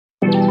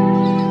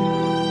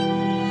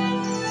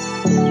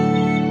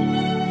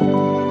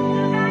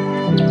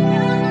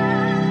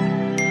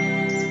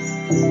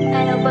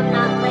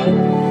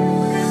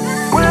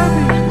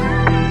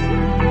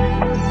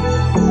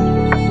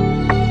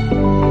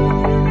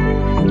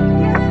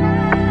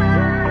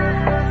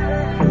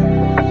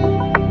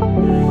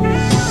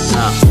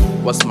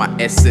what's my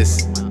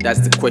essence?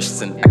 That's the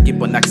question I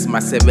keep on asking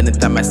myself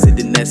anytime I see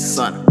the next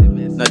sun.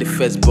 Not the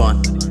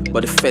firstborn,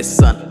 but the first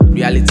son.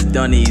 Reality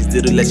done is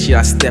the realest shit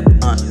I step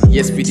on.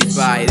 Yes, we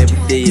divide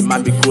every day, it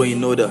might be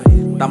growing older.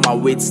 Time I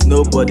wait,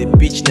 nobody,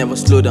 bitch never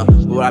slow down.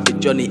 But I be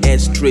Johnny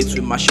head straight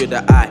with my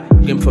shoulder high.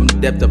 Came from the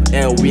depth of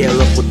hell where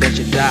rough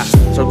potential die.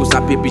 Struggles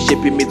and people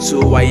shaping me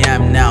to who I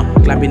am now.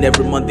 Climbing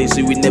every Monday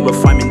so we never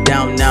find me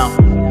down now.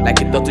 Like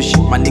a doctor shit,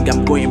 my nigga,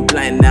 I'm going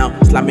blind now.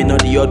 Slamming all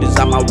the others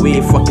on my way,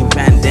 fucking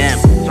Van Damme.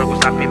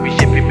 Struggles and people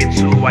shaping me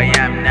to who I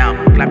am now.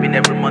 Climbing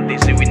every Monday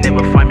so we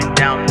never find me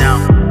down now.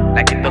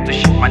 Like a doctor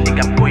shit, my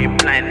nigga, I'm going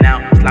blind now.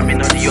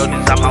 Slamming all the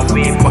others on my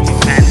way, fucking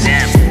Van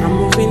Damme. I'm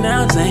moving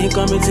out, I ain't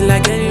coming till I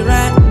get it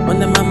right.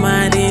 Under my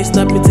mind, ain't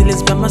stopping till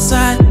it's by my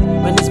side.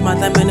 When it's my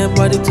time, ain't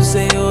nobody to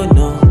say oh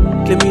no.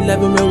 Claim me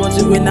loving me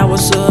once when I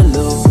was so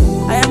low.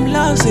 I am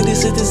lost in the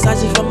city,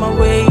 searching for my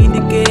way in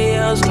the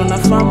chaos, trying to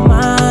find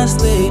my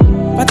stay.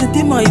 But the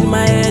demon in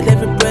my head,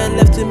 every breath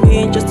left to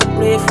me just to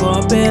pray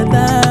for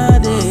better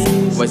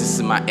days. Voices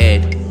in my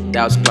head,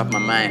 doubts cloud my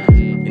mind.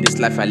 In this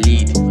life I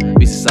lead,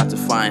 peace is hard to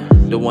find.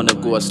 Don't wanna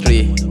go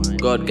astray,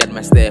 God guide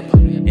my step.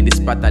 In this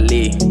path I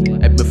lay,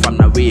 help me find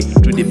my way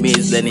through the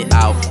maze, learning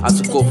how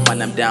to cope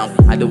when I'm down.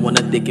 I don't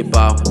wanna take a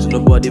bow to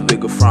nobody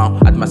big or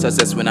frown. At my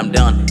success when I'm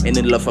done,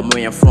 ain't love from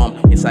where I'm from.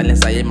 In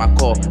silence I hear my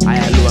call, I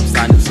hello I'm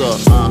standing so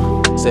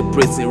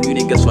separating real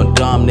niggas from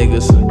dumb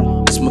niggas.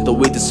 This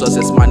motorway to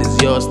success, man,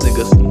 is yours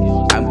niggas.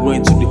 I'm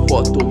going to the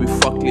port to be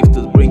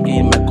forklifters, bringing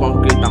in my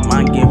concrete, I'm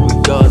hanging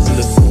with girls.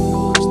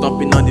 Look,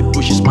 stomping on the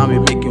bushes, man, we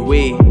making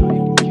way.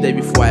 Day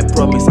before I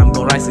promise I'm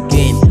gonna rise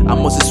again. I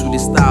must with the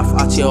staff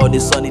out here all the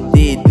sunny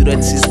day. The red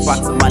is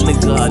part of my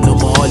nigga, no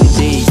more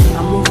holiday.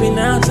 I'm moving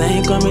out, I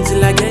ain't coming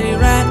till I get it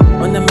right.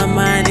 Under my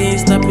mind,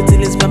 ain't stopping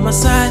till it's by my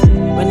side.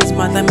 When it's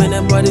my time, ain't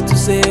nobody to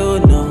say oh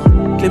no.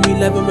 Claim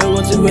me loving me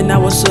once when I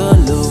was so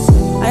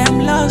low. I am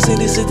lost in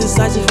the city,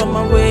 searching for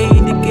my way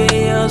in the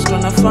chaos,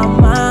 trying to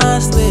find my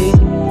stay.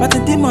 But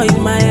the demon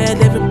in my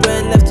head, every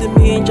breath left to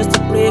me just to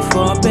pray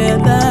for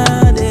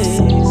better days.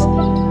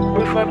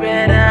 Pray for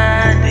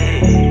better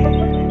days.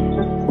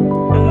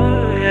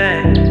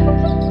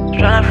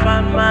 Tryna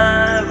find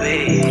my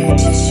way.